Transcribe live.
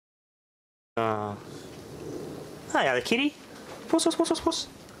Hi, other kitty. Puss, puss, puss, puss, puss.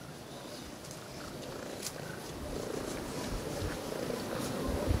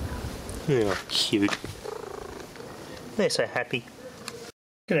 Yeah, cute. They're so happy.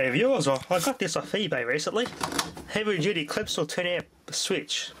 G'day viewers, I got this off eBay recently. Heavy duty Clipsal 10 amp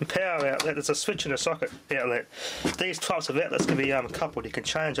switch. Power outlet, there's a switch and a socket outlet. These types of outlets can be coupled. You can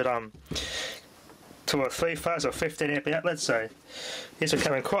change it to a 3-phase or 15 amp outlet, so it's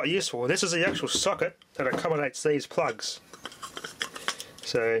becoming quite useful. This is the actual socket that accommodates these plugs.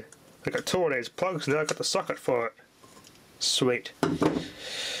 So I've got 2 of these plugs and now I've got the socket for it. Sweet.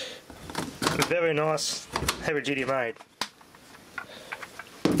 Very nice, heavy duty made.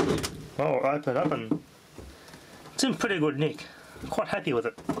 I'll open it up and it's in pretty good nick. Quite happy with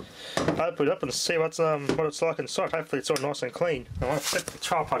it. Open it up and see what it's like inside. Hopefully it's all nice and clean. I want to set the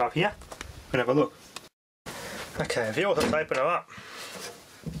tripod up here and have a look. Okay, viewers, let's open it up.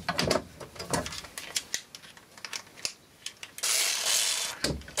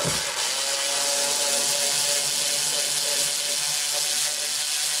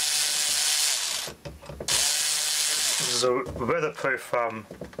 This is a weatherproof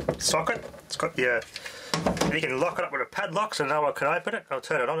socket. It's got the you can lock it up with a padlock so no one can open it. I'll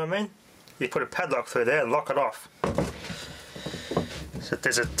turn it on, I mean. You put a padlock through there and lock it off. So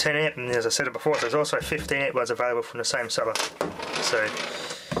there's a 10 amp and as I said it before, there's also 15 amp ones available from the same seller. So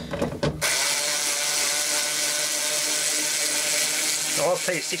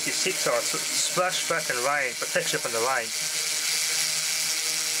IP66 so it's splash, back and rain, protects you from the rain.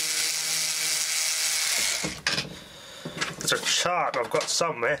 There's a chart I've got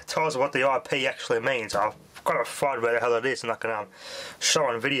somewhere, tells what the IP actually means. I've got to find where the hell it is and I can show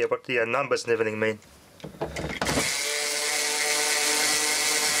on video what the numbers and everything mean.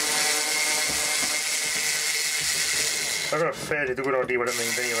 I've got a fairly good idea what it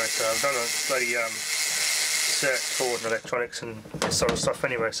means anyway, so I've done a bloody search for electronics and this sort of stuff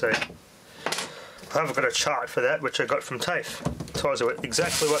anyway, so I have got a chart for that which I got from TAFE. It tells you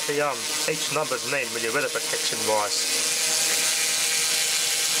exactly what the each numbers mean with your weather protection wise.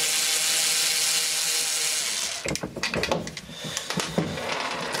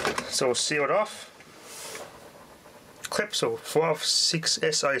 So we'll seal it off. Clipsal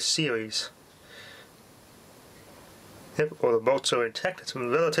 56SO series. Yep, all the bolts are intact. It's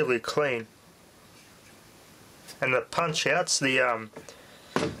relatively clean. And the punch outs, these are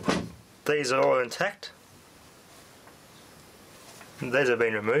all intact. These have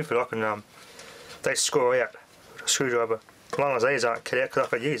been removed, but I can they screw out with a screwdriver. As long as these aren't cut out, because I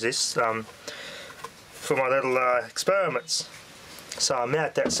could use this for my little experiments. So I'll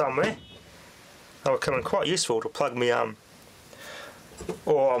mount that somewhere. That will come in quite useful to plug me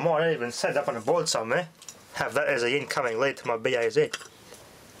or I might even set it up on a board somewhere. Have that as the incoming lead to my BAZ.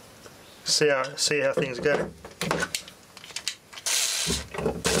 See how things go.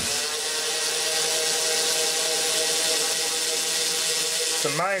 The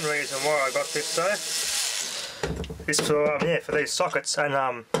main reason why I got this though is for these sockets and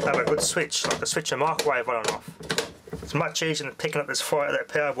have a good switch, like to switch a microwave on and off. It's much easier than picking up this that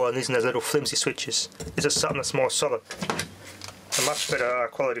power board and using those little flimsy switches. It's just something that's more solid. A much better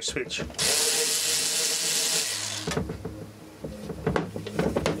quality switch.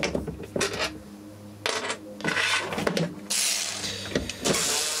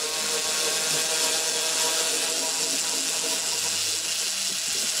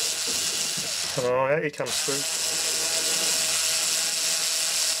 Oh, out he comes through.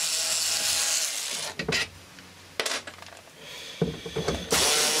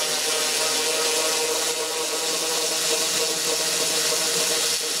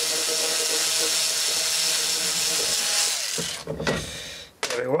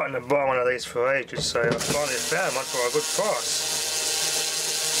 I've been wanting to buy one of these for ages, so I finally found one for a good price.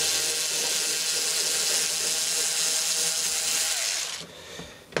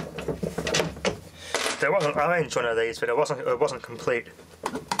 There was an orange one of these, but it wasn't complete.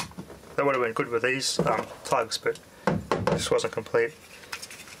 That would have been good with these plugs, but it just wasn't complete.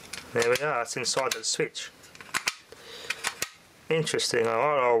 There we are. It's inside the switch. Interesting.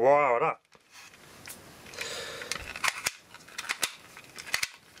 I'll wire it up.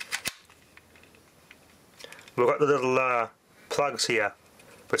 We've got the little plugs here,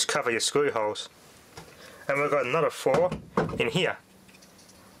 which cover your screw holes, and we've got another 4 in here.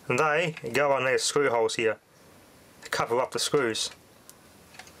 And they go on these screw holes here to cover up the screws.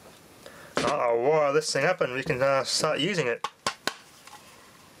 I'll wire this thing up and we can start using it.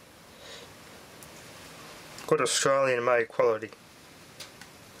 Good Australian made quality.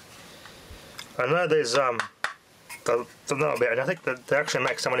 I know there's they'll know about it. I think that they actually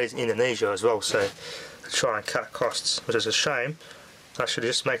make some of these in Indonesia as well, so to try and cut costs, which is a shame. I should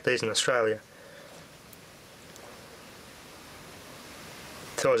just make these in Australia.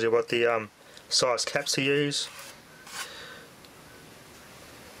 Tells you what the size caps to use.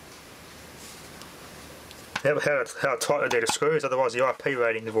 How tight they do the screws, otherwise the IP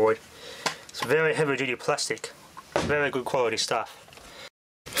rating is void. It's very heavy duty plastic, very good quality stuff.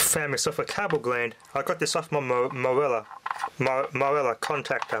 Found myself a cable gland. I got this off my Morella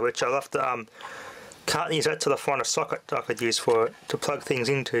contactor, which I'll have to can't use that till I find a socket I could use for it to plug things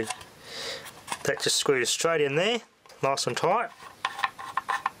into. That just screws straight in there, nice and tight.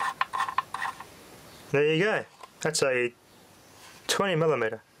 There you go. That's a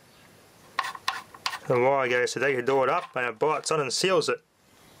 20mm. The wire goes to there, you do it up and it bites on and seals it.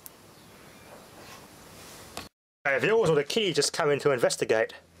 If yours or the kitty just come in to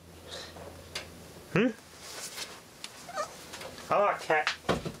investigate. I like cat.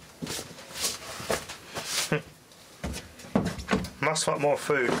 Must want more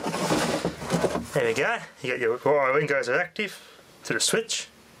food. There we go. You get your wiring goes active to the switch.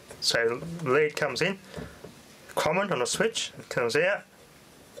 So the lead comes in, common on the switch, it comes out.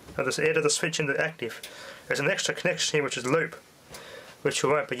 I'll just add the switch into active. There's an extra connection here which is loop, which you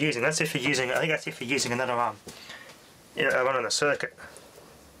won't be using. That's if you're using, I think that's if you're using another one on the circuit.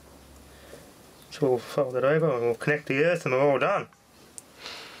 So we'll fold it over and we'll connect the earth and we're all done.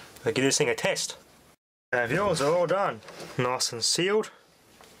 I'll give this thing a test. Now yours are all done, nice and sealed.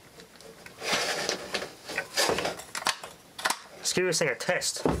 Let's give this thing a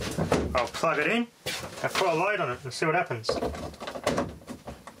test. I'll plug it in and put a load on it and see what happens.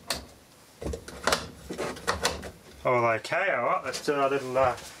 All okay, alright, let's do a little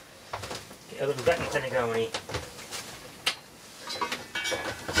vacuum cleaner going here.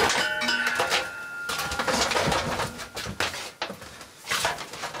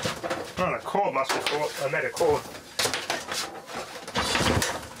 Oh, the cord must be caught. I made a cord.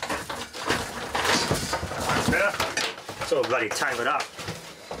 That's better. It's all bloody tangled up.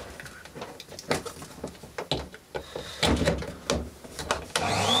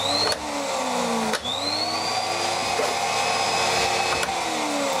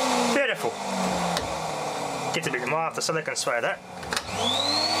 Beautiful. Gets a bit more after silicone spray that.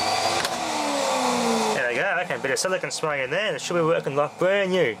 There we go, okay, a bit of silicone spray in there and it should be working like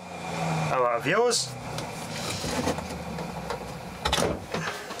brand new. Alright viewers,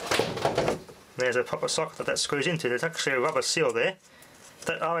 there's a proper socket that screws into. There's actually a rubber seal there.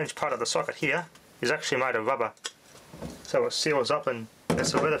 That orange part of the socket here is actually made of rubber, so it seals up and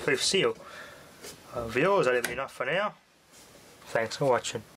it's a weatherproof seal. Viewers, that'll be enough for now. Thanks for watching.